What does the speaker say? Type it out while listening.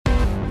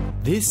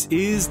This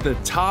is the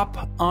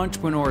Top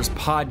Entrepreneurs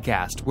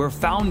Podcast, where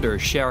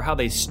founders share how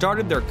they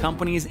started their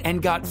companies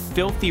and got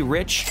filthy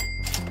rich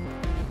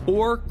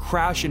or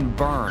crash and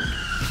burn.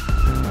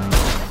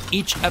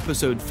 Each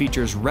episode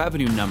features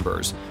revenue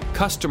numbers,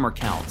 customer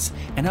counts,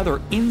 and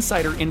other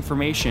insider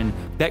information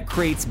that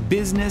creates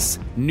business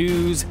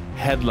news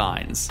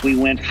headlines. We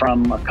went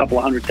from a couple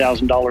of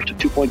 $100,000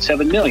 to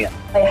 $2.7 million.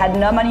 I had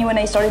no money when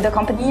I started the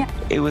company.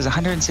 It was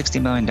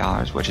 $160 million,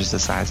 which is the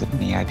size of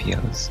many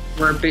IPOs.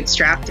 We're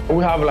bootstrapped.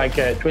 We have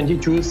like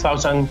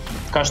 22,000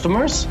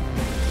 customers.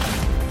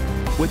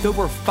 With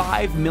over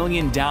 5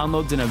 million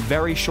downloads in a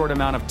very short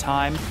amount of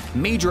time,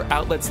 major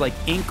outlets like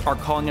Inc. are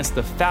calling us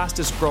the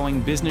fastest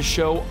growing business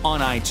show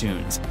on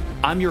iTunes.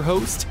 I'm your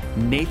host,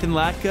 Nathan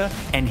Latka,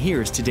 and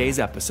here's today's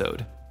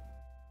episode.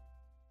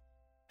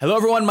 Hello,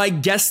 everyone. My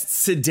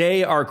guests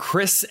today are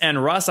Chris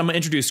and Russ. I'm going to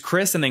introduce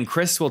Chris, and then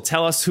Chris will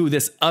tell us who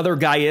this other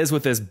guy is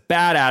with this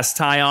badass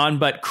tie on.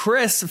 But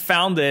Chris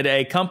founded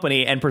a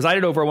company and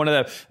presided over one of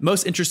the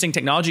most interesting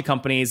technology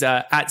companies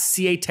at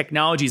CA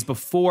Technologies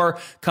before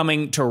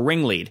coming to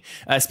Ringlead.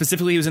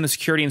 Specifically, he was in the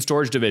security and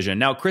storage division.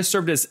 Now, Chris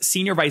served as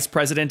senior vice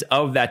president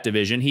of that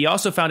division. He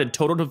also founded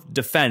Total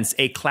Defense,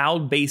 a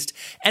cloud-based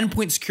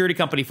endpoint security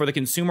company for the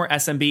consumer,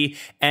 SMB,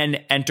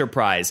 and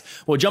enterprise.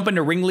 We'll jump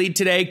into Ringlead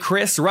today.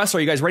 Chris, Russ, are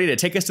you guys ready to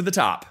take us to the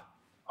top?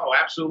 Oh,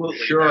 absolutely.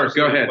 Sure,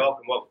 absolutely. Go ahead.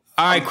 Welcome. All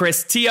right,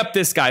 Chris, tee up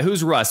this guy.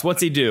 Who's Russ? What's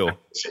he do?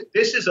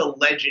 This is a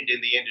legend in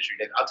the industry.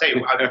 I'll tell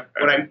you,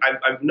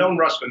 I've known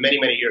Russ for many,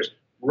 many years.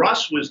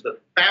 Russ was the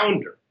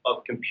founder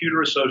of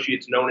Computer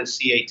Associates, known as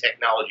CA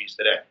Technologies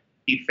today.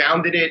 He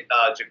founded it.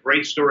 It's a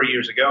great story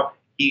years ago.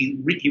 He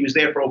was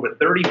there for over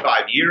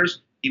 35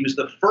 years. He was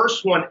the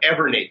first one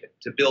ever, Nathan,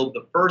 to build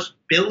the first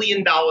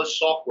billion-dollar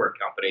software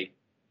company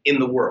in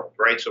the world,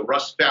 right? So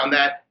Russ found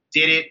that.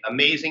 Did it,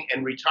 amazing,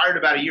 and retired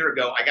about a year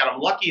ago. I got him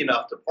lucky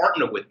enough to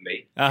partner with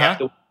me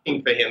after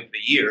working for him for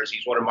years.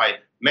 He's one of my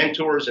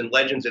mentors and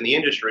legends in the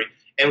industry,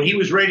 and he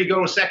was ready to go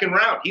to a second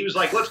round. He was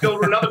like, let's go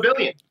to another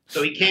billion.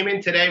 So he came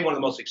in today, one of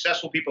the most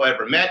successful people I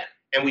ever met,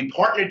 and we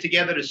partnered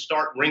together to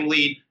start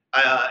Ringlead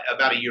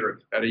about a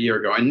year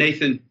ago. And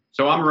Nathan,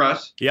 so I'm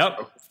Russ.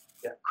 Yep.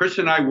 Chris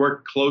and I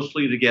worked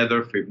closely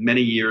together for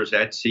many years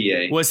at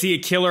CA. Was he a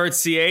killer at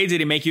CA? Did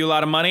he make you a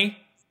lot of money?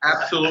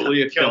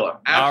 Absolutely a killer.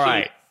 Absolutely. All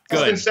right.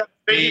 Good.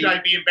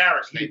 I'd be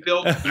embarrassed. He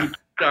built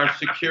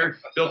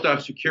our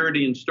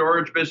security and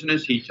storage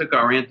business. He took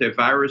our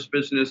antivirus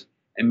business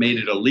and made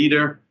it a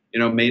leader.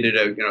 Made it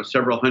a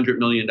several $100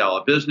 million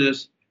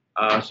business.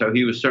 So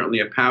he was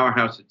certainly a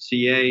powerhouse at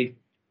CA.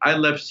 I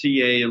left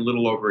CA a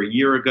little over a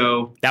year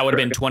ago. That would have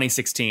been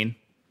 2016.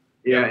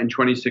 Yeah, in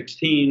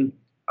 2016.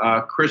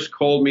 Chris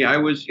called me.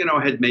 I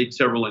had made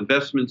several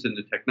investments in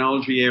the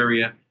technology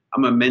area.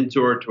 I'm a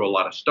mentor to a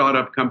lot of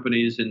startup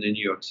companies in the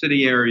New York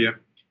City area.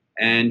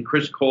 And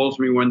Chris calls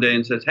me one day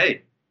and says,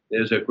 hey,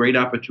 there's a great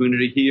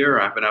opportunity here.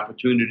 I have an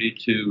opportunity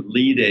to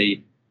lead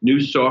a new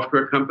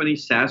software company,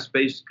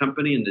 SaaS-based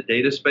company in the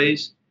data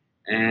space,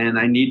 and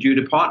I need you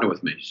to partner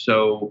with me.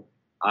 So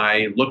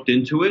I looked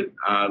into it,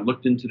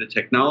 looked into the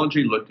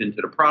technology, looked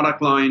into the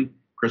product line.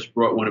 Chris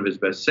brought one of his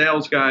best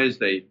sales guys.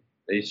 They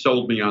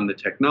sold me on the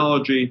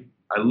technology.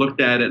 I looked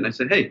at it and I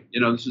said, hey,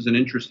 this is an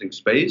interesting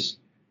space.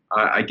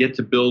 I get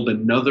to build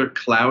another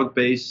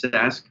cloud-based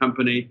SaaS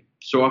company,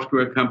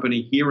 software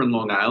company here in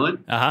Long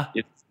Island.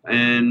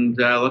 And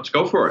let's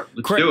go for it.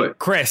 Let's do it.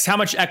 Chris, how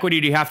much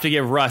equity do you have to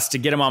give Russ to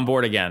get him on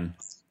board again?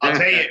 I'll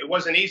tell you, it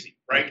wasn't easy,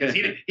 right? Because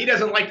he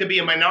doesn't like to be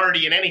a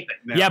minority in anything.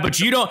 No. Yeah, but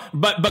you don't.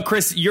 But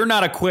Chris, you're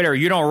not a quitter.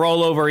 You don't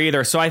roll over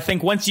either. So I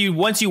think once you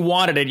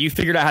wanted it, you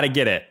figured out how to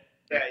get it.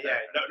 Yeah,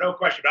 no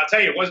question. But I'll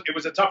tell you, it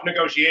was a tough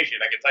negotiation.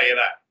 I can tell you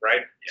that, right?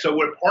 Yeah. So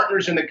we're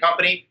partners in the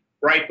company,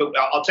 right? But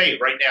I'll tell you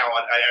right now,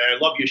 I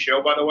love your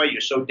show, by the way.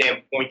 You're so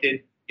damn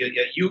pointed.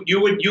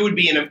 You would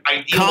be an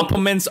ideal.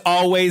 Compliments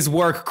always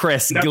work,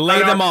 Chris. Lay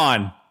them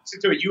on.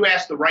 Listen to it. You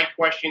ask the right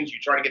questions. You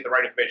try to get the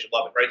right information.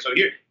 Love it, right? So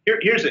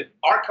here's it.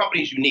 Our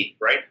company's unique,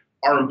 right?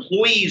 Our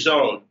employees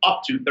own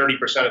up to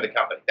 30% of the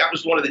company. That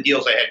was one of the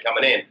deals I had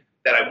coming in,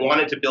 that I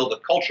wanted to build a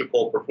culture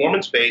called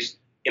performance-based.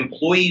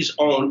 Employees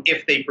own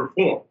if they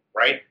perform,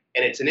 right?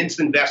 And it's an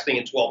instant vesting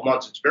in 12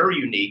 months. It's very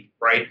unique,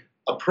 right?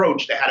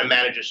 Approach to how to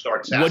manage a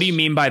start SaaS. What do you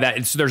mean by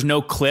that? So there's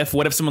no cliff.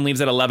 What if someone leaves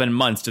at 11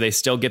 months? Do they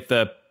still get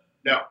the...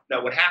 No.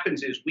 What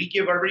happens is we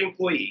give every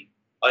employee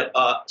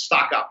a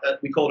stock option.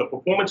 We call it a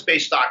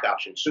performance-based stock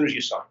option as soon as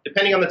you sign.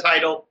 Depending on the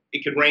title,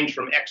 it could range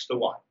from X to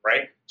Y,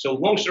 right? So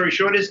long story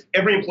short is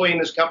every employee in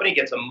this company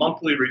gets a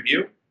monthly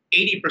review.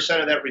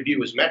 80% of that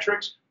review is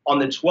metrics. On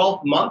the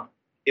 12th month,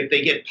 if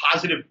they get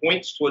positive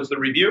points towards the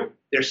review,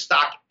 their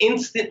stock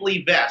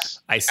instantly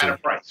vests at a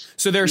price.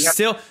 So there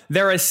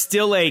is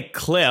still a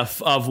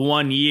cliff of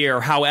 1 year.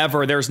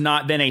 However, there's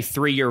not then a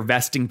 3-year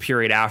vesting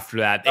period after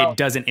that. It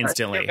doesn't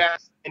instantly.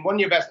 In 1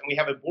 year vesting, we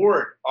have a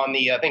board on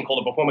the thing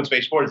called a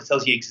performance-based board that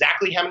tells you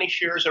exactly how many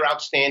shares are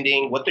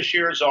outstanding, what the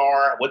shares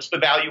are, what's the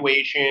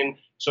valuation.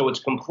 So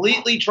it's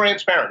completely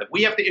transparent. If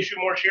we have to issue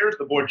more shares,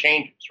 the board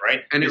changes,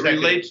 right? And it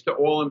relates to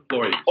all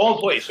employees. All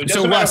employees.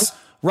 So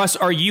Russ,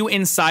 are you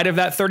inside of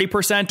that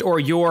 30% or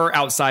you're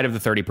outside of the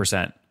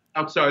 30%?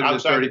 Outside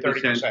of the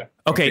 30%.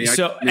 Okay,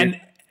 so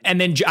and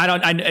then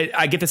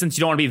I get the sense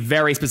you don't want to be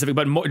very specific,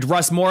 but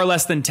Russ, more or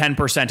less than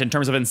 10% in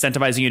terms of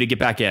incentivizing you to get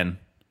back in.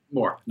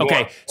 More.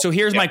 Okay, so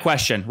here's my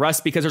question, Russ,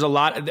 because there's a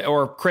lot,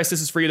 or Chris,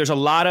 this is for you. There's a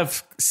lot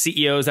of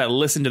CEOs that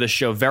listen to the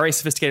show, very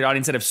sophisticated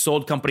audience that have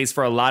sold companies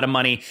for a lot of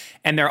money,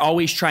 and they're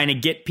always trying to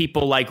get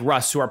people like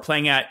Russ who are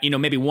playing at,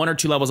 maybe 1 or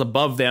 2 levels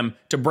above them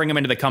to bring them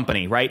into the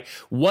company, right?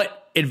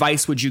 What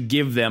advice would you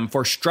give them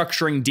for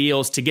structuring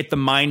deals to get the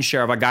mind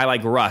share of a guy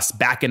like Russ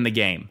back in the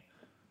game?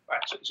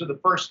 Right. So the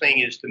first thing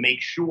is to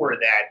make sure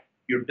that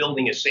you're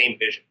building a same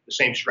vision, the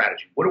same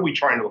strategy. What are we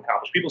trying to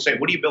accomplish? People say,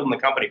 what are you building the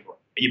company for?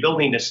 Are you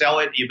building to sell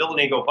it? Are you building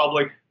to go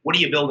public? What are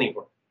you building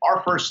for?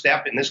 Our first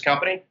step in this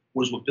company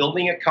was we're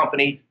building a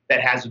company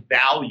that has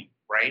value,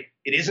 right?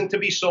 It isn't to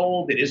be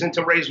sold. It isn't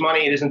to raise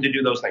money. It isn't to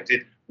do those things.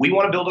 We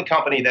want to build a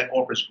company that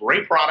offers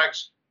great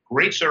products,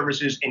 great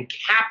services, and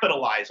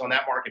capitalize on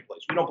that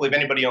marketplace. We don't believe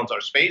anybody owns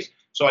our space.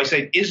 So I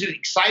say, is it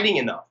exciting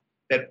enough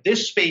that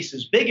this space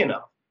is big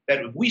enough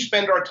that if we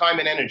spend our time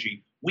and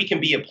energy, we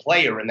can be a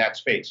player in that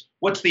space?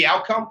 What's the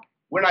outcome?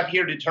 We're not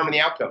here to determine the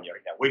outcome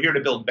right now. We're here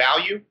to build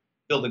value,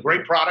 build a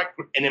great product,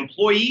 and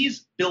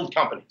employees build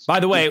companies. By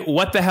the way,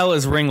 what the hell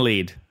is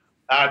Ringlead?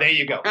 There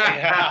you go.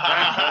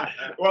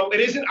 Well, it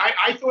isn't.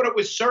 I thought it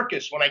was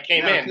circus when I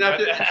came in.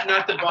 It's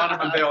not the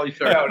Barnum & Bailey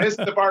circus. No, this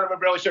is the Barnum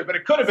 & Bailey circus, but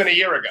it could have been a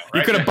year ago. Right?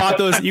 You could have bought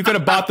those. You could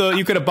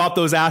have bought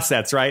those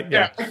assets, right?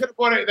 Yeah, I could have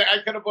bought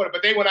it.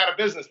 But they went out of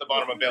business. The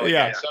Barnum & Bailey.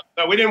 Yeah.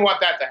 So we didn't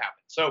want that to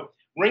happen. So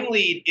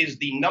Ringlead is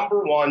the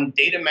 #1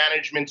 data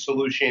management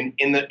solution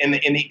in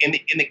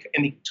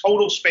the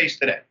total space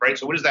today, right?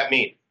 So what does that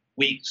mean?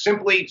 We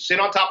simply sit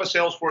on top of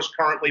Salesforce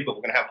currently, but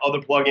we're going to have other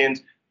plugins.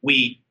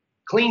 We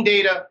clean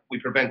data, we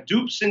prevent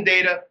dupes in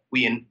data,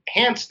 we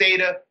enhance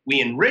data,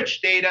 we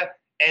enrich data,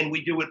 and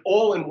we do it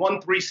all in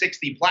one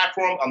 360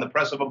 platform on the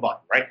press of a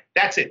button, right?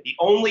 That's it. The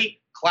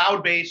only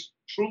cloud-based,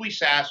 truly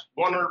SaaS,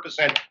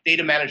 100%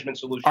 data management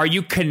solution. Are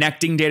you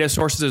connecting data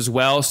sources as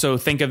well? So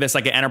think of this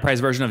like an enterprise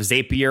version of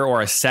Zapier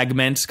or a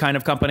Segment kind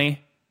of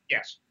company?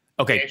 Yes.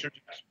 Okay. The answer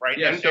is yes, right?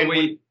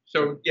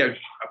 Yeah,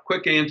 a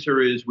quick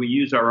answer is we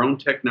use our own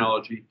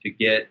technology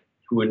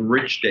to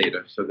enrich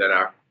data so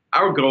that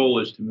our goal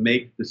is to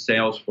make the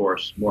sales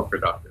force more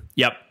productive.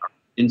 Yep.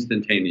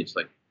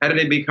 Instantaneously. How do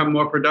they become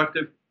more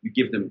productive? You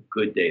give them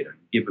good data.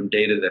 You give them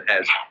data that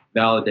has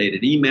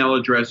validated email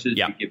addresses.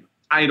 Yep. You give them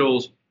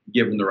titles. You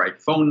give them the right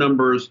phone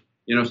numbers,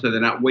 so they're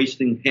not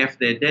wasting half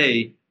their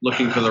day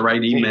looking for the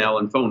right email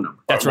and phone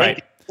number. That's right.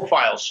 LinkedIn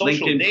profiles,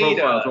 social LinkedIn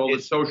data. Profiles, all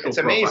the social it's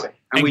profiles. amazing.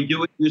 And we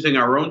do it using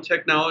our own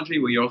technology.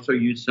 We also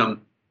use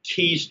some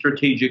key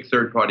strategic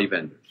third-party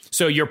vendors.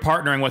 So you're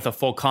partnering with a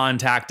Full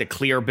Contact, a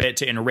Clearbit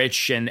to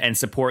enrich and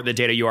support the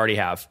data you already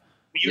have.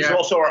 We use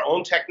also our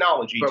own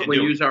technology but we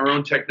use our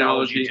own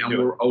technology and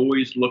we're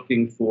always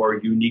looking for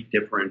unique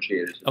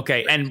differentiators.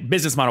 Okay, and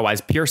business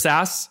model-wise, pure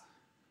SaaS?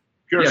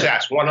 Pure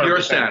SaaS, 100%.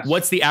 Pure SaaS.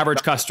 What's the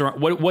average customer?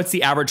 What's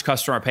the average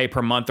customer pay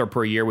per month or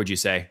per year, would you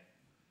say?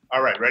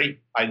 All right, ready?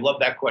 I love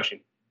that question.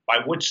 By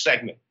which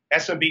segment?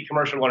 SMB,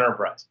 commercial, and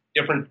enterprise.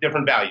 Different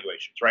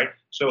valuations, right?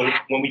 So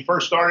when we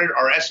first started,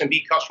 our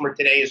SMB customer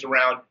today is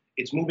around,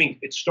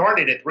 it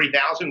started at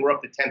 $3,000. We're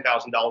up to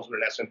 $10,000 with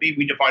an SMB.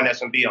 We define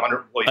SMB 100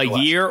 employees. A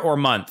year or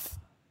month?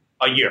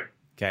 A year.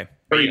 Okay.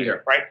 Per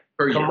year. Right?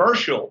 Per year.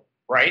 Commercial,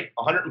 right?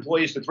 100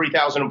 employees to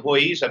 3,000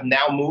 employees have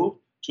now moved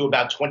to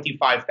about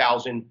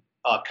 25,000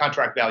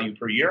 contract value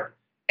per year.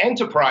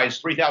 Enterprise,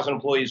 3,000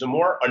 employees or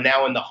more, are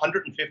now in the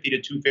 150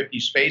 to 250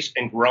 space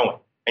and growing,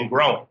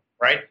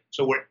 right?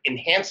 So we're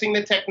enhancing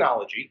the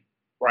technology,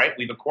 right?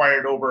 We've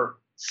acquired over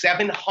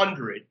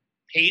 700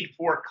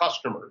 paid-for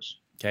customers.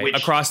 Okay.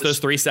 Across those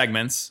 3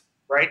 segments.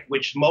 Right,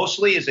 which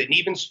mostly is an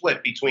even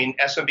split between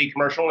SMB,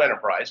 commercial, and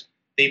enterprise.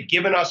 They've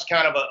given us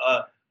kind of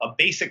a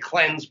basic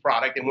cleanse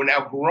product, and we're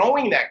now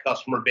growing that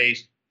customer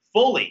base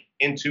fully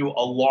into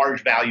a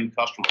large value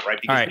customer, right?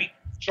 Because we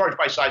charge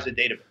by size of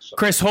database. So.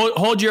 Chris,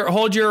 hold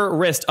your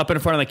wrist up in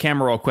front of the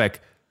camera real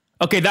quick.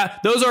 Okay,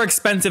 those are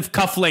expensive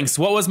cufflinks.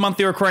 What was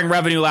monthly recurring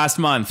revenue last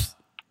month?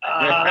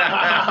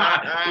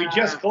 We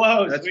just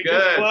closed. That's we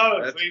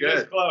good.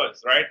 just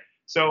closed, right?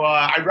 So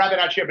I'd rather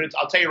not share, but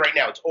I'll tell you right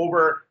now, it's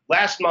over.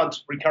 Last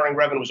month's recurring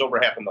revenue was over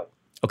 $500,000.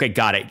 Okay,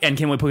 got it. And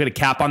can we put a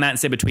cap on that and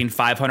say between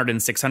 500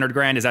 and 600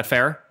 grand? Is that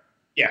fair?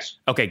 Yes.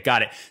 Okay,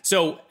 got it.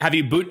 So have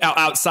you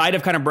outside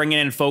of kind of bringing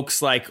in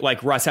folks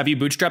like Russ, have you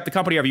bootstrapped the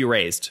company or have you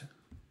raised?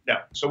 No.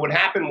 So what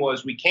happened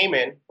was we came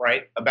in,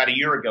 right, about a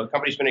year ago. The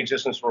company's been in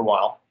existence for a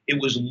while. It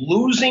was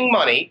losing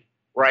money,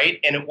 right,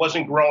 and it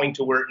wasn't growing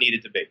to where it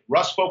needed to be.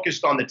 Russ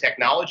focused on the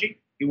technology.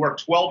 He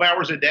worked 12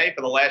 hours a day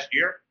for the last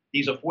year.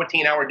 These are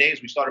 14-hour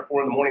days. We start at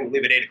 4 in the morning. We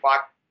leave at 8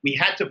 o'clock. We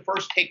had to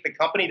first take the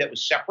company that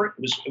was separate.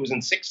 It was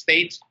in 6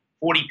 states,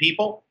 40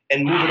 people,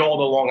 and move it all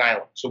to Long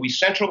Island. So we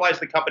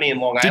centralized the company in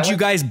Long Island. Did you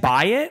guys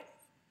buy it?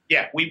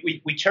 Yeah, we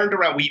turned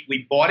around.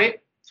 We bought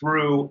it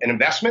through an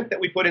investment that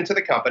we put into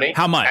the company.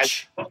 How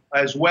much?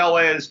 As well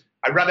as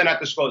I'd rather not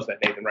disclose that,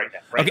 Nathan, right now.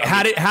 Right?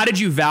 Okay, how did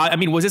you value? I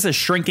mean, was this a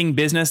shrinking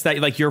business that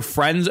like your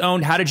friends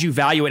owned? How did you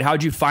value it? How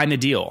did you find the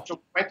deal?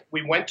 So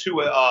we went to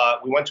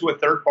a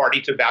third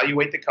party to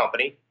evaluate the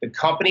company. The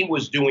company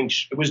was doing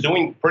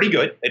pretty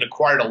good. It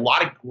acquired a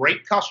lot of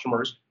great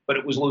customers, but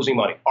it was losing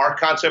money. Our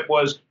concept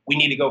was we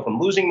need to go from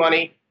losing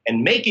money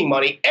and making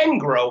money and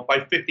grow by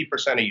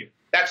 50% a year.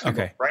 That's the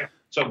goal, right?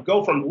 So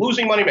go from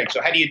losing money to make.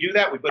 So how do you do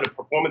that? We put a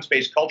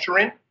performance-based culture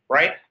in,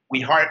 right? We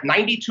hired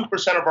 92%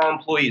 of our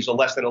employees are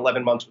less than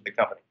 11 months with the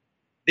company.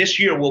 This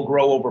year, we'll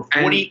grow over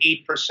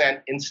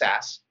 48% in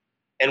SaaS,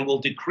 and we'll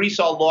decrease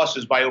our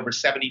losses by over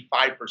 75%.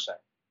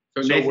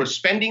 So we're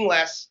spending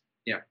less,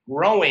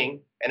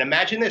 growing, and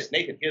imagine this,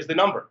 Nathan, here's the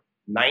number.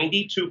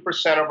 92%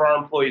 of our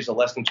employees are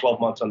less than 12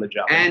 months on the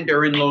job. And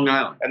they're in Long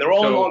Island. And they're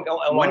all in Long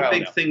Island. One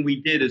big thing we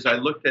did is I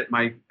looked at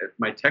my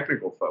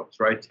technical folks,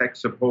 right? Tech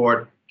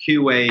support,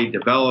 QA,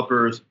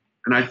 developers,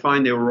 and I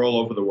find they were all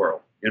over the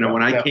world. You know,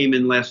 when I came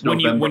in last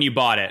November. When you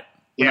bought it.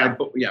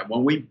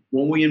 When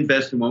we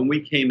invested, when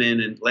we came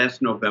in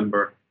last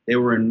November, they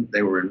were in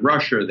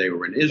Russia, they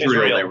were in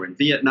Israel, they were in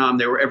Vietnam,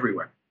 they were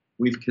everywhere.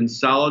 We've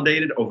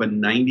consolidated. Over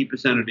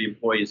 90% of the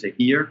employees are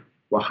here.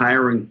 We're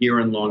hiring here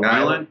in Long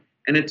Island.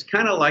 And it's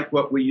kind of like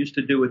what we used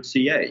to do at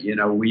CA. You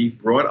know, we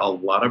brought a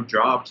lot of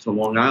jobs to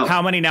Long Island.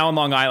 How many now in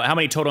Long Island? How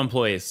many total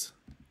employees?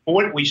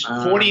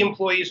 40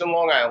 employees in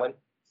Long Island.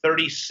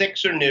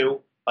 36 are new.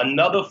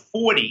 Another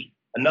 40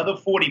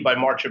 by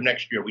March of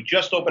next year. We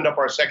just opened up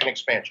our second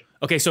expansion.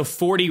 Okay, so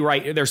 40,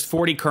 right? There's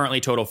 40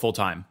 currently total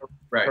full-time.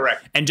 Right.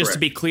 Correct. And just to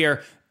be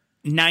clear,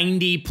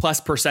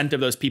 90+% of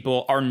those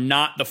people are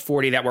not the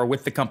 40 that were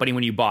with the company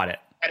when you bought it.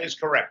 That is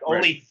correct.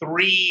 Only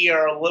 3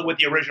 are with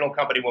the original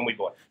company when we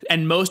bought it.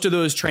 And most of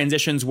those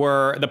transitions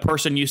were the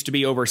person used to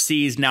be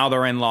overseas, now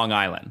they're in Long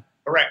Island.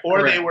 Correct.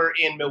 Or they were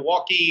in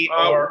Milwaukee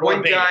or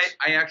one Vegas. guy,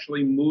 I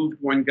actually moved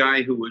one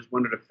guy who was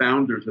one of the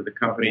founders of the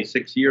company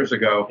 6 years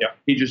ago. Yeah.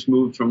 He just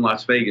moved from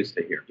Las Vegas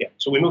to here. Yeah.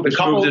 So we moved a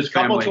couple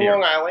to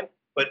Long Island,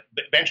 but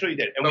eventually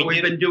did. And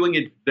we've been doing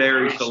it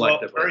very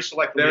selectively. Very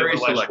selectively over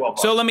the last 12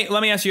 months. So let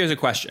me ask you guys a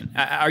question.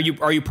 Are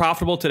you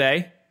profitable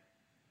today?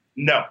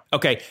 No.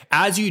 Okay.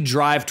 As you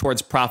drive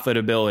towards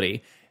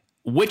profitability,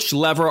 which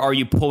lever are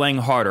you pulling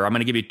harder? I'm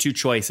going to give you 2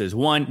 choices.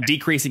 1,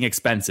 decreasing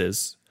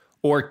expenses,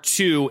 or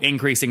 2,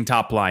 increasing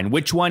top line.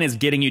 Which one is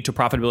getting you to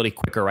profitability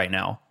quicker right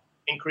now?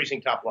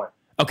 Increasing top line.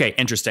 Okay,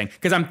 interesting.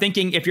 Because I'm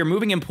thinking if you're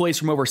moving employees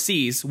from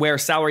overseas where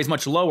salary is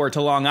much lower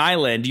to Long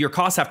Island, your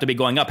costs have to be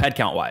going up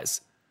headcount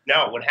wise.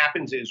 No, what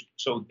happens is,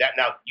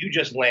 now you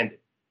just landed.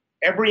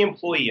 Every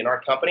employee in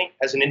our company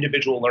has an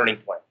individual learning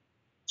plan.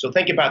 So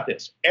think about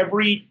this.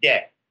 Every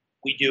day,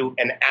 we do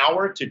an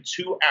hour to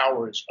 2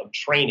 hours of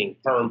training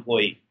per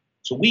employee.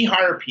 So we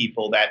hire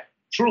people that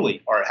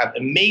truly have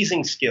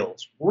amazing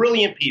skills,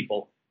 brilliant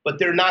people, but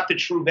they're not the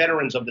true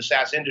veterans of the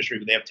SaaS industry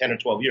where they have 10 or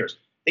 12 years.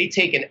 They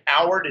take an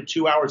hour to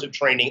 2 hours of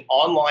training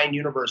online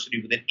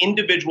university with an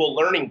individual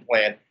learning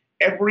plan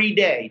every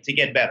day to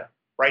get better,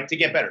 right? To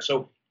get better.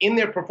 So in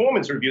their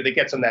performance review that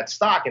gets them that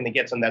stock and that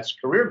gets them that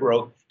career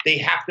growth, they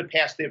have to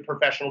pass their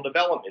professional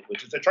development,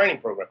 which is a training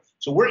program.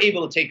 So we're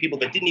able to take people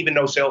that didn't even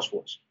know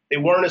Salesforce. They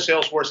weren't a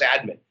Salesforce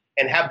admin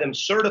and have them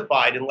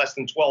certified in less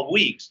than 12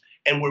 weeks.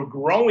 And we're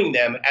growing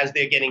them as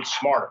they're getting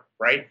smarter,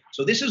 right?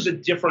 So this is a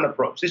different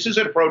approach. This is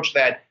an approach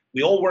that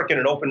we all work in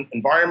an open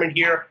environment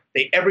here.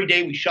 Every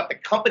day we shut the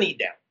company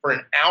down for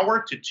an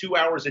hour to 2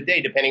 hours a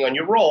day, depending on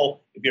your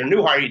role. If you're a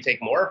new hire, you take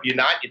more. If you're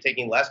not, you're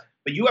taking less.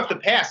 But you have to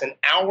pass an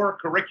hour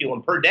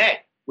curriculum per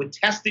day with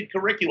tested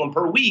curriculum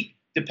per week,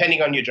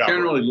 depending on your job.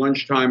 Generally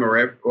lunchtime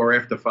or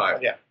after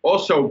 5. Yeah.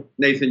 Also,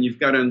 Nathan, you've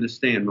got to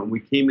understand, when we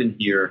came in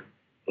here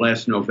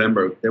last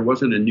November, there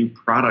wasn't a new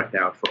product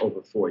out for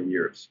over 4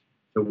 years.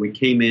 So we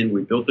came in,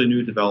 we built a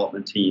new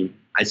development team.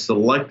 I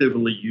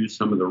selectively used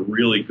some of the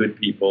really good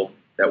people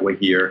that were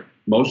here,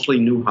 mostly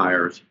new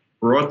hires,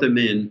 brought them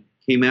in,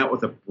 came out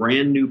with a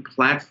brand new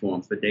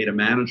platform for data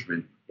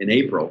management in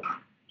April.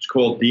 It's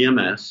called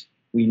DMS.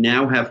 We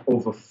now have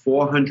over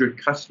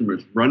 400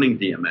 customers running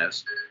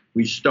DMS.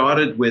 We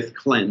started with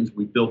Cleanse.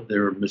 We built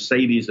their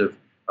Mercedes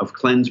of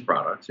Cleanse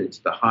products.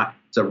 It's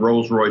a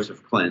Rolls Royce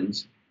of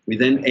Cleanse. We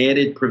then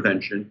added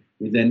prevention.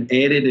 We then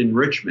added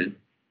enrichment.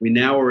 We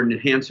now are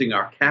enhancing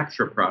our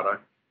Capture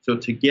product. So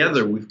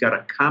together, we've got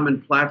a common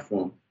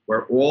platform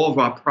where all of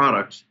our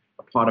products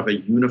are part of a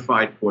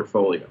unified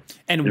portfolio.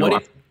 And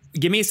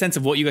give me a sense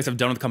of what you guys have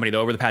done with the company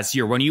though over the past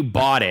year. When you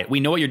bought it,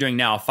 we know what you're doing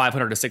now,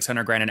 500 to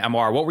 600 grand in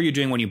MR. What were you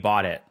doing when you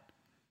bought it?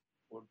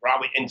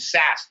 Probably in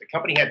SaaS, the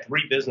company had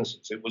 3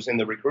 businesses. It was in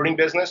the recruiting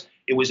business,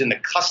 it was in the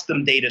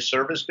custom data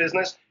service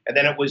business, and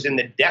then it was in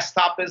the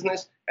desktop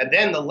business, and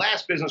then the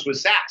last business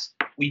was SaaS.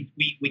 We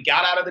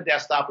got out of the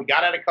desktop, we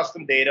got out of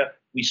custom data,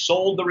 we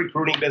sold the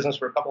recruiting business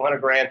for a couple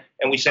 $100 grand,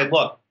 and we said,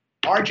 look,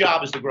 our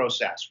job is to grow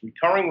SaaS,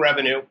 recurring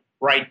revenue,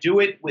 right? Do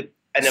it with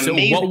an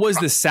amazing. So what was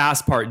the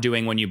SaaS part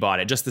doing when you bought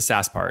it? Just the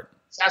SaaS part?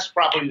 SaaS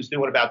probably was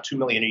doing about $2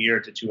 million a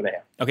year to 2.5.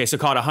 Okay, so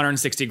call it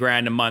 160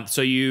 grand a month.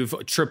 So you've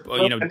and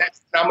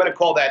I'm going to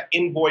call that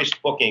invoiced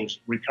bookings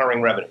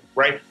recurring revenue,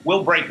 right?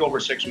 We'll break over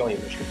 $6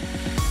 million this year.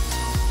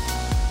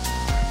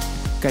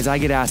 Guys, I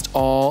get asked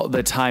all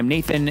the time,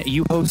 Nathan,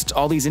 you host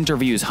all these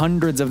interviews,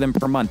 hundreds of them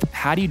per month.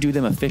 How do you do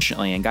them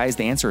efficiently? And guys,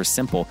 the answer is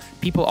simple.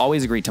 People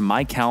always agree to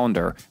my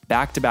calendar,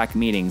 back-to-back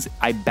meetings.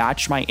 I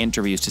batch my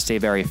interviews to stay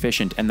very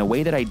efficient. And the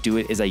way that I do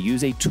it is I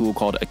use a tool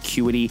called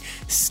Acuity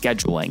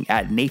Scheduling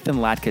at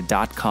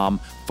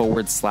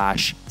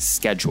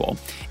nathanlatka.com/schedule.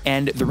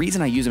 And the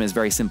reason I use them is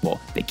very simple.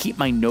 They keep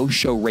my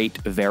no-show rate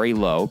very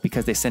low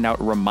because they send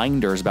out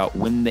reminders about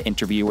when the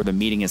interview or the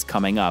meeting is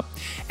coming up.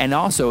 And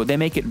also, they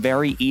make it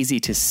very easy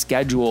to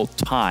schedule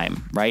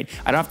time, right?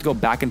 I don't have to go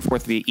back and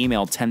forth via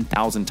email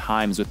 10,000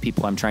 times with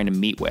people I'm trying to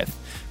meet with.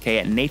 Okay,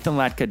 at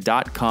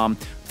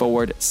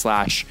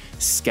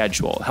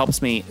nathanlatka.com/schedule. It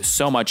helps me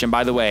so much. And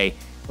by the way,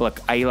 look,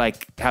 I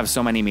have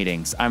so many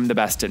meetings. I'm the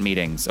best at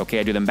meetings. Okay,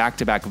 I do them back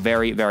to back,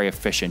 very, very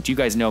efficient. You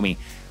guys know me.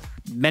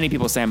 Many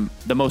people say I'm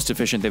the most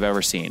efficient they've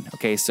ever seen.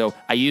 Okay, so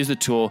I use the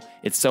tool.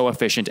 It's so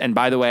efficient. And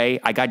by the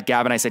way, I got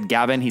Gavin. I said,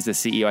 Gavin, he's the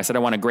CEO. I said, I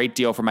want a great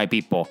deal for my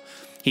people.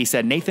 He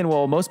said, Nathan,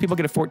 well, most people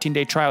get a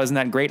 14-day trial. Isn't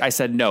that great? I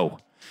said, no.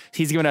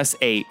 He's given us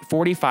a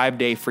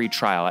 45-day free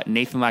trial at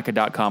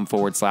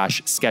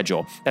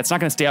nathanlatka.com/schedule. That's not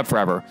going to stay up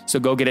forever, so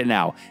go get it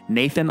now.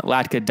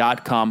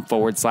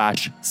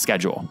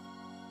 nathanlatka.com/schedule.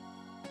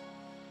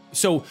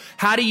 So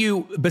how do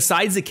you,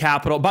 besides the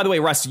capital, by the way,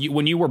 Russ,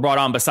 when you were brought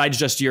on, besides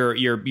just your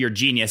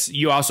genius,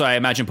 you also, I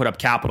imagine, put up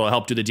capital to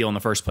help do the deal in the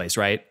first place,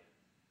 right?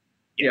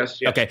 Yes.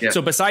 Okay. Yes.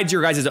 So besides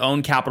your guys'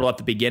 own capital at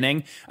the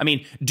beginning, I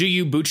mean, do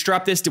you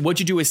bootstrap this? What'd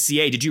you do with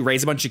CA? Did you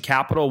raise a bunch of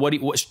capital? What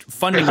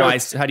funding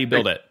wise, how do you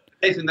build it?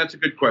 Nathan, that's a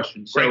good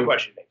question. Great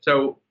question.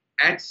 So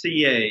at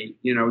CA,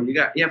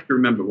 you have to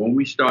remember when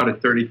we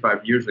started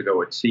 35 years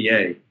ago at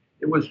CA,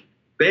 it was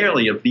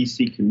barely a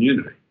VC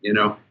community,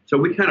 So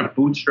we kind of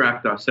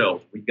bootstrapped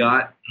ourselves. We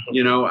got,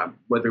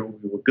 whether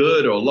we were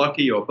good or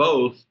lucky or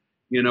both,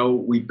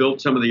 we built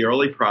some of the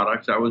early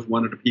products. I was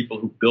one of the people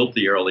who built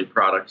the early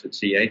products at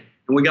CA,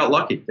 and we got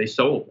lucky. They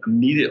sold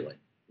immediately.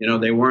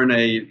 They weren't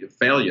a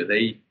failure.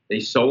 They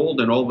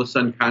sold, and all of a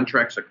sudden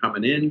contracts are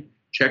coming in,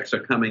 checks are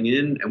coming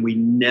in, and we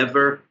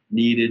never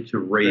needed to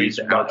raise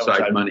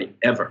outside money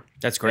ever.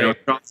 That's great.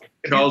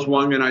 Charles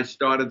Wang and I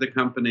started the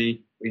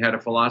company. We had a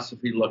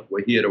philosophy, look,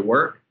 we're here to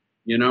work,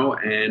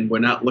 and we're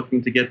not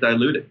looking to get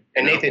diluted.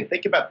 And Nathan,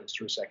 think about this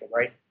for a second,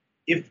 right?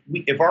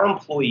 If our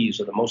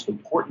employees are the most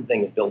important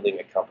thing in building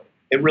a company,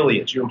 it really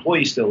is. Your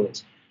employee still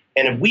is.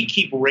 And if we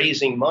keep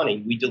raising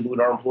money, we dilute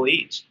our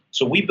employees.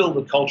 So we build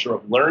a culture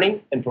of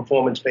learning and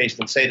performance-based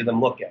and say to them,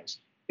 look, guys,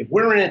 if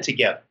we're in it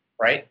together,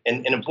 right?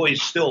 And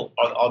employees still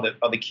are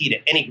the key to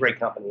any great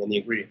company and the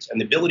ingredients. And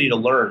the ability to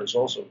learn is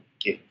also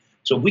key.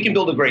 So if we can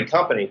build a great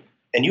company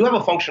and you have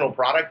a functional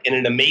product in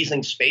an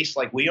amazing space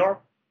like we are,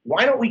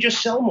 why don't we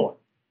just sell more?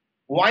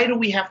 Why do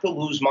we have to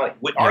lose money?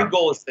 Our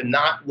goal is to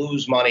not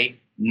lose money,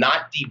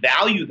 not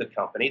devalue the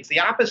company. It's the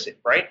opposite,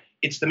 right?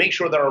 It's to make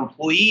sure that our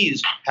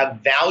employees have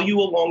value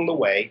along the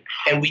way,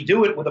 and we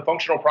do it with a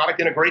functional product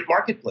in a great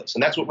marketplace,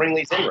 and that's what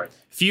Ringlead's in right now.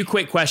 Few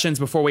quick questions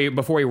before we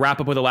wrap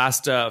up with the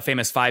last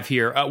famous five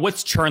here.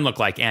 What's churn look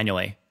like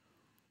annually?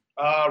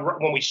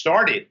 When we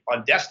started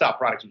on desktop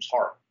products, it was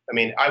hard. I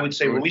mean, I would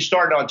say when we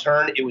started on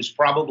churn, it was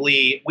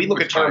probably, we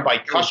look at churn by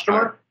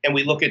customer and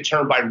we look at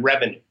churn by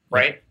revenue,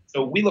 right?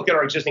 So we look at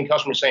our existing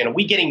customers saying, are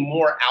we getting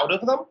more out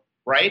of them,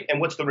 right? And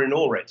what's the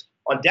renewal rates?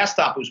 On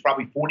desktop, it was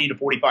probably 40 to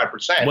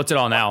 45%. What's it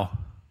all now?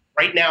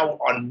 Right now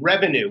on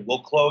revenue,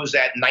 we'll close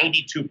at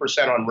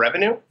 92% on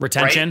revenue.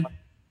 Retention? Right?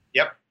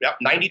 Yep,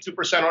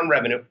 92% on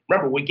revenue.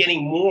 Remember, we're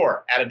getting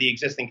more out of the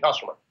existing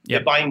customer. They're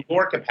buying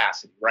more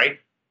capacity, right?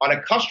 On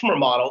a customer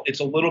model,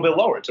 it's a little bit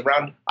lower. It's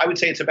around, I would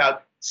say it's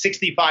about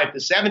 65 to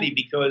 70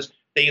 because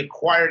they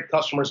acquired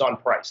customers on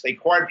price. They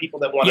acquired people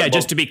that want to. Yeah,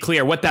 just to be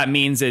clear, what that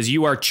means is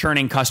you are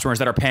churning customers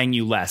that are paying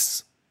you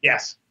less.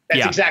 Yes,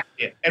 that's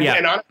exactly it. And,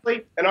 and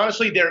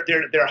honestly,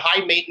 they're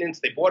high maintenance.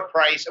 They bought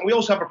price, and we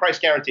also have a price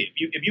guarantee.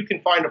 If you can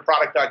find a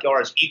product like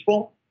ours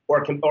equal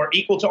or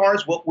equal to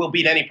ours, we'll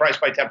beat any price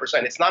by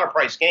 10%. It's not a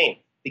price game.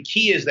 The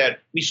key is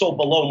that we sold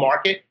below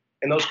market,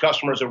 and those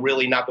customers are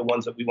really not the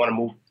ones that we want to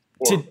move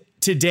forward.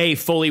 Today,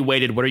 fully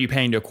weighted, what are you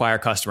paying to acquire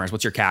customers?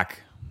 What's your CAC?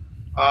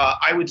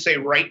 I would say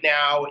right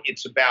now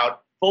it's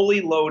about fully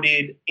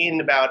loaded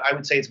in about, I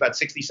would say it's about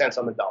 60 cents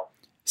on the dollar.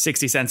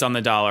 60 cents on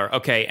the dollar.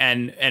 Okay.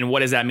 And what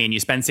does that mean? You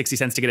spend 60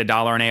 cents to get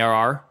 $1 in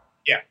ARR?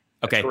 Yeah.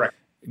 Okay. Correct.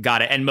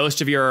 Got it. And most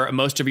of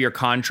your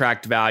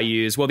contract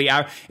values, well,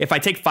 if I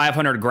take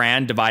 500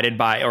 grand divided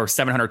by, or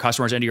 700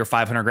 customers into your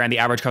 500 grand, the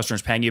average customer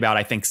is paying you about,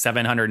 I think,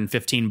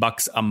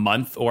 $715 a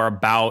month, or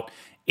about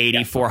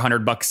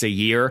 $8,400 a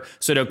year.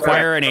 So to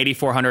acquire an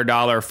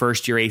 $8,400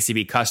 first year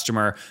ACV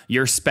customer,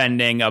 you're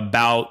spending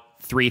about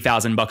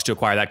 $3,000 to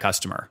acquire that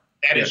customer.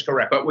 That is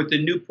correct. But with the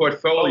new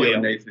portfolio,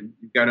 Nathan,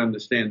 you've got to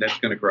understand that's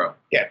going to grow.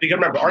 Yeah, because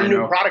remember, our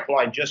new product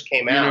line just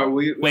came out.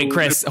 Wait,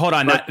 Chris, hold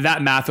on.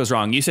 That math was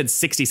wrong. You said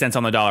 60 cents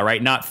on the dollar,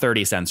 right? Not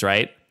 30 cents,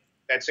 right?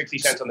 That's 60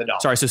 cents on the dollar.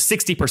 Sorry, so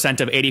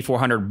 60% of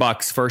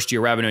 $8,400 first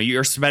year revenue,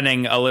 you're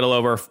spending a little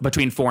over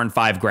between $4,000 and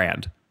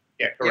 $5,000.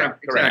 Yeah,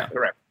 correct. Yeah,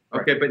 correct.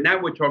 Okay, but now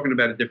we're talking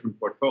about a different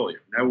portfolio.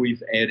 Now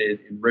we've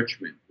added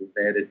enrichment, we've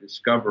added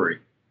discovery,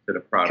 to the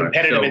product.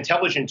 Competitive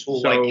intelligence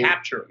tool like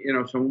Capture.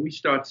 So when we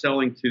start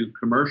selling to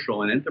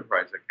commercial and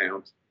enterprise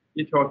accounts,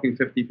 you're talking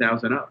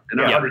 $50,000 up. And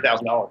 $100,000.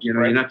 right?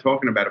 You're not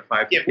talking about a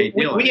 $5K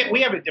deal.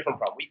 We have a different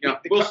problem.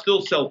 We'll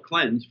still sell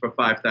Cleanse for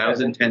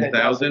 $5,000,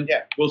 $10,000.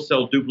 Yeah. We'll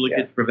sell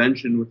duplicate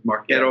prevention with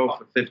Marketo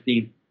for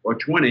 $15 or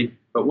 $20.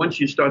 But once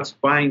you start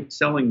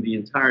selling the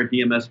entire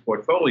DMS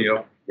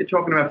portfolio, you're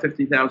talking about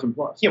 $50,000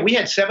 plus. Yeah, we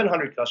had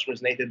 700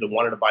 customers, Nathan, that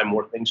wanted to buy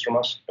more things from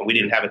us, and we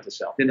didn't have it to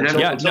sell.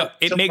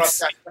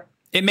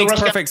 It makes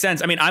perfect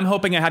sense. I mean, I'm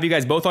hoping I have you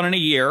guys both on in a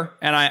year,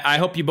 and I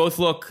hope you both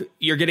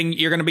you're going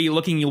to be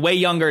looking way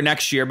younger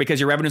next year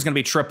because your revenue is going to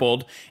be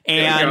tripled,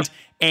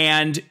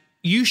 and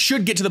you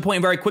should get to the point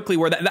very quickly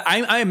where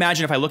I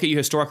imagine if I look at you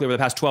historically over the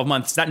past 12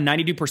 months, that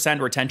 92%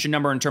 retention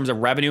number in terms of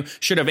revenue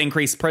should have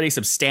increased pretty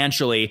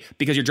substantially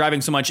because you're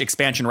driving so much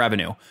expansion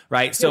revenue,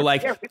 right? So we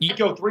might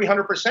go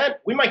 300%.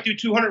 We might do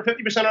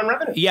 250% on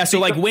revenue. Yeah. So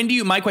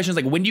my question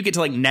is when do you get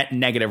to net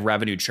negative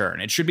revenue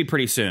churn? It should be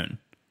pretty soon.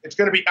 It's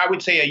going to be, I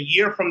would say, a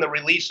year from the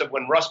release of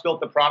when Russ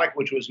built the product,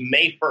 which was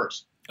May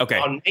 1st. Okay.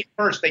 On May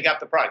 1st, they got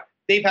the product.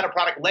 They've had a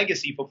product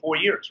legacy for 4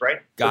 years,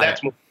 right? Got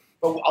it.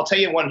 But I'll tell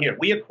you one here.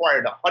 We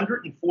acquired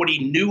 140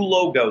 new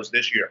logos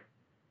this year.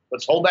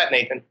 Let's hold that,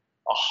 Nathan.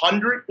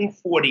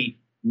 140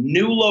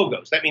 new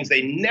logos. That means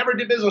they never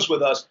did business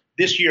with us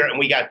this year, and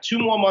we got 2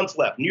 more months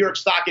left. New York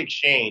Stock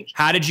Exchange.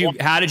 How did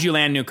you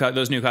land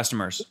those new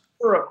customers?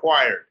 We were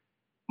acquired.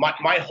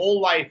 My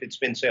whole life, it's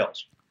been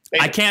sales.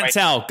 I can't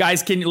tell.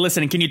 Guys, can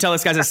you tell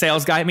this guy's a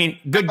sales guy? I mean,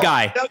 good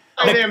guy.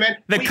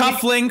 The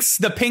cufflinks,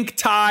 the pink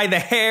tie, the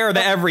hair,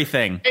 the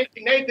everything.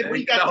 Nathan,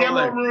 we got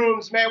demo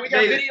rooms, man. We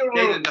got video rooms.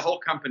 Nathan, the whole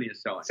company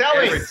is selling.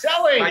 Selling.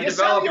 You're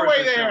selling your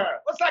way there.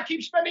 Let's not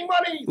keep spending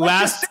money.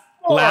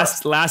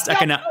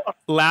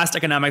 Last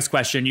economics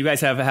question. You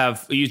guys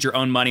have used your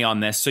own money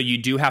on this, so you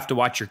do have to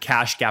watch your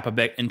cash gap a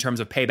bit in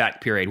terms of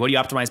payback period. What do you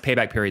optimize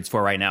payback periods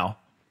for right now?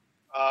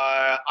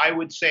 I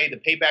would say the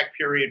payback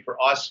period for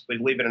us,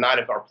 believe it or not,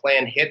 if our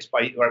plan hits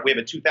we have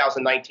a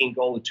 2019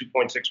 goal of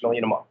 $2.6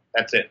 million a month.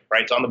 That's it,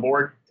 right? It's on the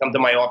board. Come to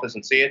my office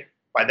and see it.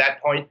 By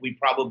that point, we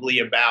probably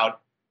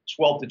about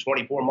 12 to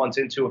 24 months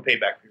into a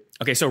payback period.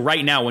 Okay, so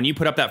right now, when you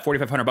put up that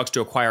 $4,500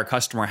 to acquire a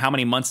customer, how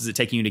many months is it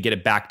taking you to get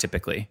it back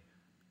typically?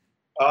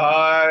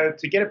 To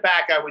get it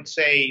back, I would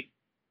say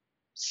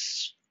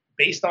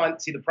based on,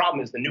 the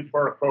problem is the new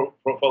product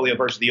portfolio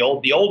versus the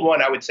old. The old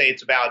one, I would say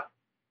it's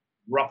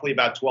roughly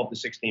about 12 to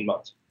 16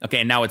 months. Okay,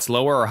 and now it's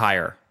lower or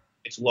higher?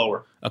 It's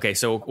lower. Okay,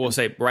 so we'll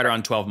say right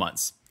around 12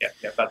 months. Yeah,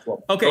 about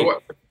 12. Okay.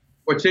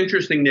 What's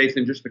interesting,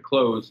 Nathan, just to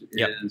close,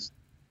 is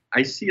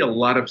I see a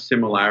lot of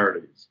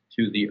similarities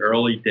to the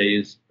early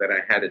days that I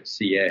had at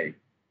CA,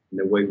 and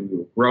the way we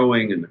were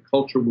growing and the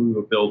culture we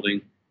were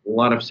building. A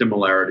lot of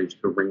similarities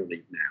to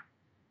Ringlead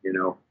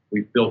now.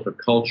 We've built a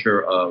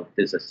culture of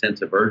there's a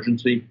sense of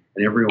urgency,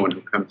 and everyone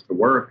who comes to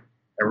work,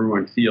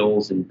 everyone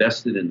feels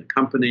invested in the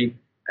company.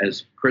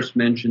 As Chris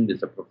mentioned,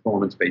 it's a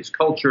performance-based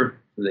culture,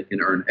 so they can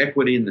earn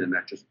equity, and they're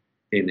not just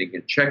getting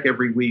a check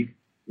every week.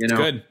 It's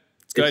good.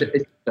 It's good.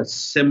 It's a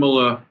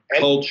similar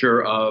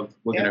culture of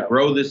we're going to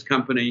grow this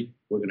company,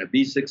 we're going to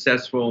be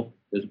successful,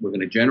 we're going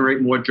to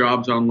generate more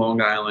jobs on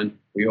Long Island.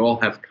 We all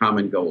have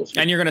common goals.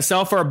 And you're going to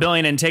sell for $1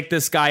 billion and take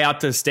this guy out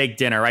to steak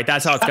dinner, right?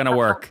 That's how it's going to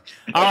work.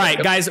 All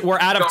right, guys, we're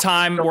out of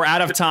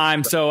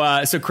time.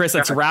 So Chris,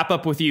 let's wrap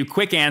up with you.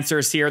 Quick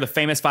answers here. The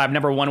famous 5.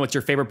 Number 1, what's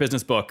your favorite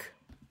business book?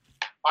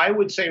 I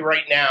would say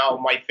right now,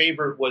 my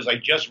favorite I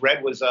just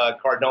read was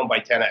Cardone by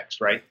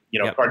 10X, right?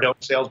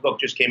 Cardone's sales book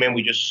just came in.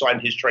 We just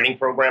signed his training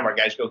program. Our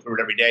guys go through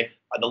it every day.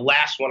 The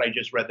last one I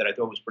just read that I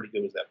thought was pretty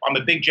good was that. I'm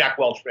a big Jack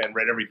Welch fan,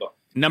 read every book.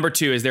 Number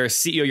 2, is there a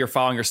CEO you're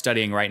following or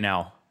studying right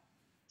now?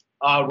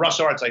 Russ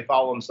Arts, I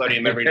follow him, study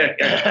him every day.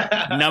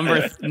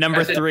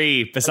 Number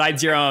 3,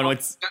 besides your own,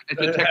 as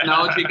a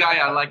technology guy,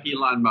 I like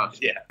Elon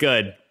Musk. Yeah.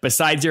 Good.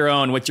 Besides your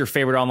own, what's your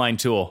favorite online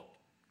tool?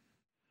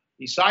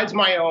 Besides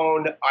my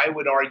own, I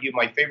would argue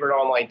my favorite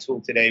online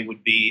tool today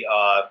would be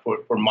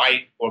for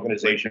my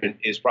organization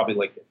is probably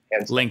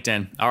LinkedIn.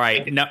 LinkedIn. All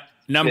right.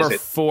 Number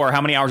 4,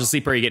 how many hours of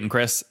sleep are you getting,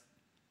 Chris?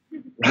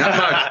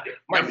 Not much.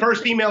 My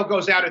first email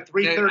goes out at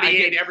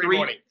 3:38 every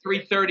morning.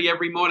 3:30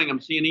 every morning,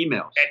 I'm seeing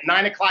emails. At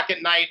 9 o'clock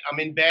at night, I'm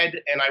in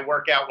bed and I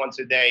work out once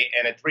a day.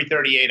 And at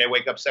 3:38, I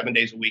wake up 7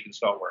 days a week and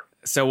start work.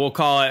 So we'll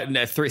call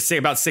it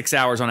about 6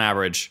 hours on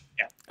average.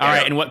 Yeah. All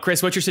right. And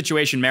Chris, what's your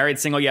situation? Married,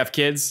 single, you have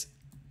kids?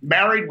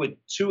 Married with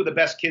 2 of the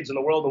best kids in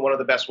the world and one of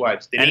the best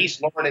wives.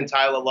 Denise, Lauren, and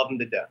Tyler, love them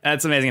to death.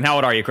 That's amazing. And how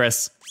old are you,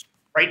 Chris?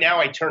 Right now,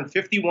 I turned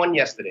 51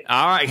 yesterday.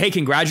 All right. Hey,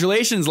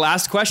 congratulations.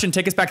 Last question.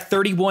 Take us back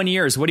 31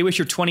 years. What do you wish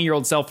your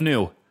 20-year-old self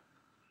knew?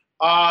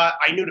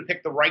 I knew to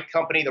pick the right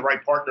company, the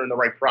right partner, and the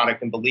right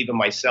product and believe in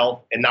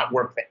myself and not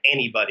work for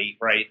anybody,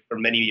 right, for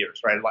many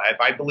years, right?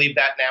 If I believe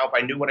that now, if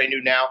I knew what I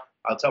knew now,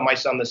 I'll tell my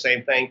son the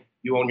same thing.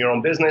 You own your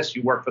own business,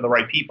 you work for the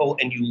right people,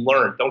 and you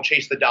learn. Don't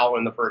chase the dollar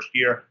in the first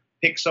year.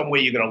 Pick some way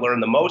you're going to learn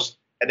the most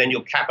and then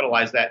you'll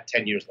capitalize that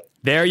 10 years later.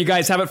 There you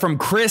guys have it from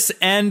Chris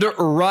and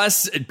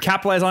Russ.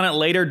 Capitalize on it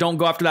later. Don't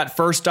go after that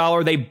first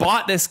dollar. They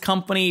bought this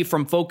company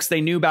from folks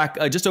they knew back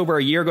just over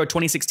a year ago,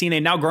 2016.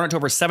 They've now grown it to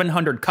over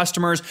 700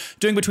 customers,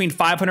 doing between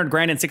 500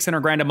 grand and 600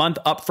 grand a month,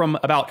 up from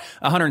about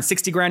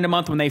 160 grand a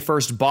month when they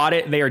first bought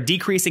it. They are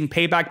decreasing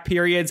payback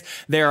periods.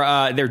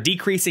 They're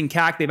decreasing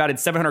CAC. They've added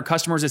 700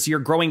 customers this year,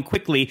 growing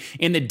quickly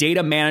in the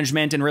data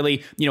management and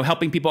really,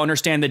 helping people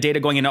understand the data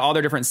going into all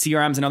their different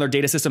CRMs and other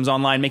data systems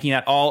online, making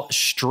that all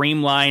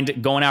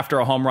streamlined, going after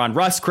a home run.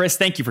 Russ, Chris,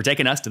 thank you for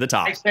taking us to the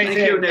top. Thanks, Nathan.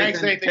 Thank you, Nathan.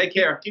 Thanks, Nathan. Take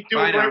care. Keep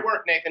doing great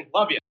work, Nathan.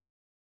 Love you.